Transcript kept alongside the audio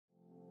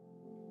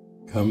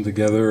come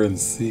together and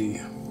see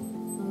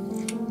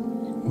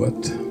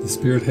what the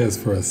Spirit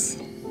has for us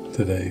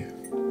today,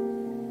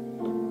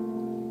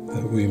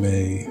 that we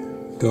may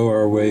go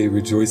our way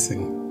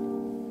rejoicing,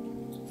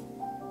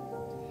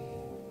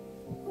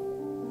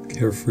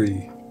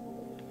 carefree,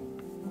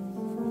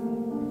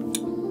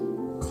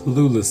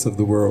 clueless of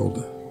the world,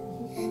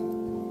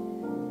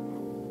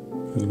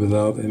 and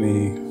without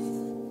any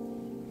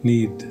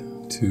need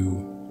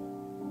to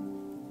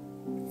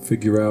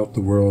figure out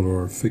the world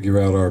or figure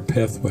out our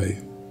pathway,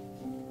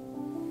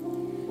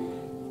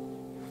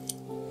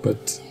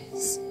 but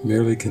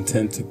merely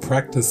content to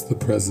practice the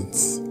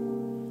presence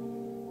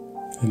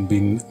and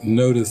be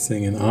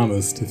noticing and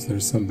honest if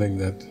there's something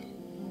that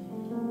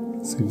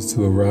seems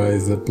to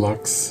arise that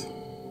blocks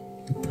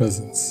the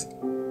presence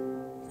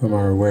from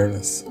our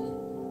awareness.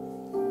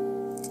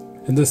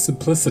 And the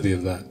simplicity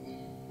of that,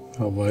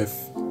 how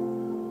life,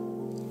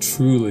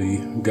 truly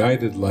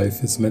guided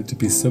life, is meant to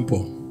be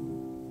simple.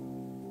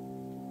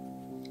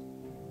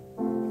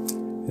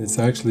 It's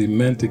actually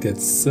meant to get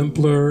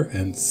simpler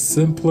and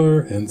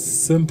simpler and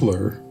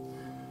simpler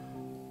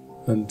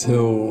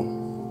until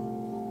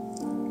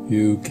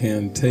you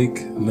can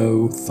take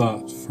no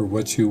thought for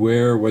what you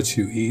wear, what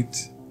you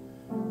eat,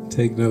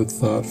 take no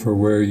thought for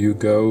where you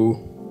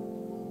go,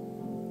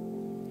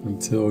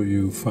 until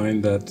you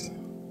find that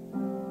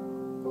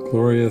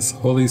glorious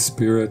Holy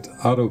Spirit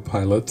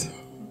autopilot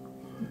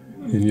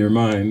in your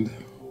mind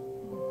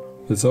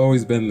that's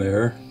always been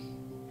there,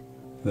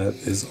 that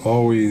is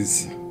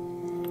always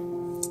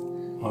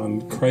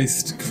on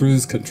Christ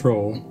cruise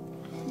control,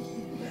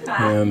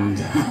 and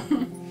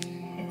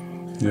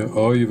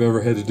all you've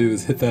ever had to do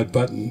is hit that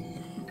button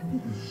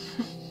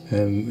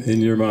and in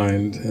your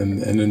mind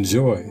and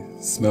enjoy,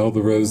 smell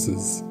the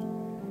roses,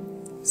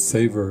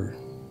 savor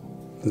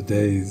the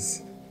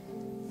days,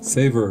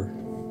 savor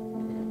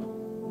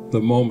the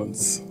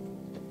moments.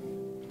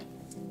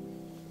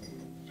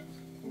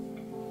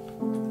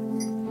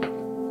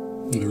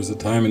 There was a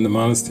time in the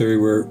monastery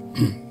where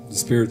the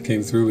Spirit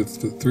came through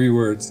with the 3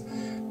 words: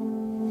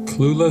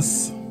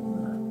 clueless,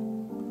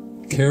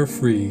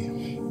 carefree,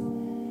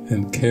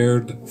 and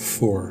cared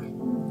for.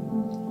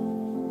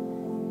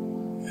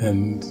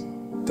 And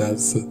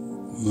that's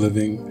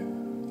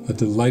living a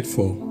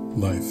delightful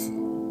life,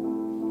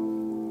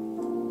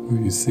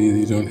 where you see that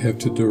you don't have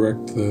to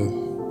direct the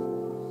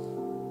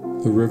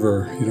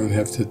river, you don't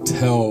have to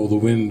tell the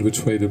wind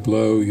which way to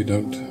blow, you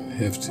don't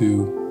have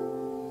to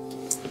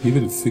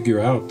even figure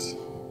out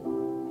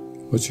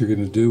what you're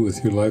going to do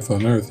with your life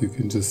on earth. You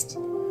can just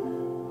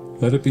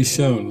let it be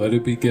shown, let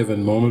it be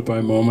given moment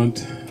by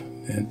moment,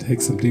 and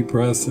take some deep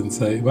breaths and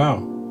say, wow,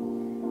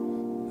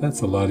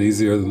 that's a lot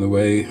easier than the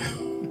way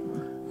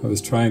I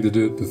was trying to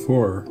do it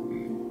before,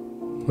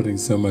 putting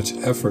so much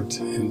effort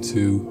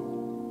into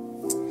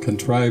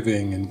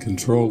contriving and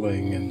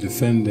controlling and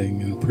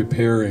defending and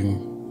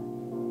preparing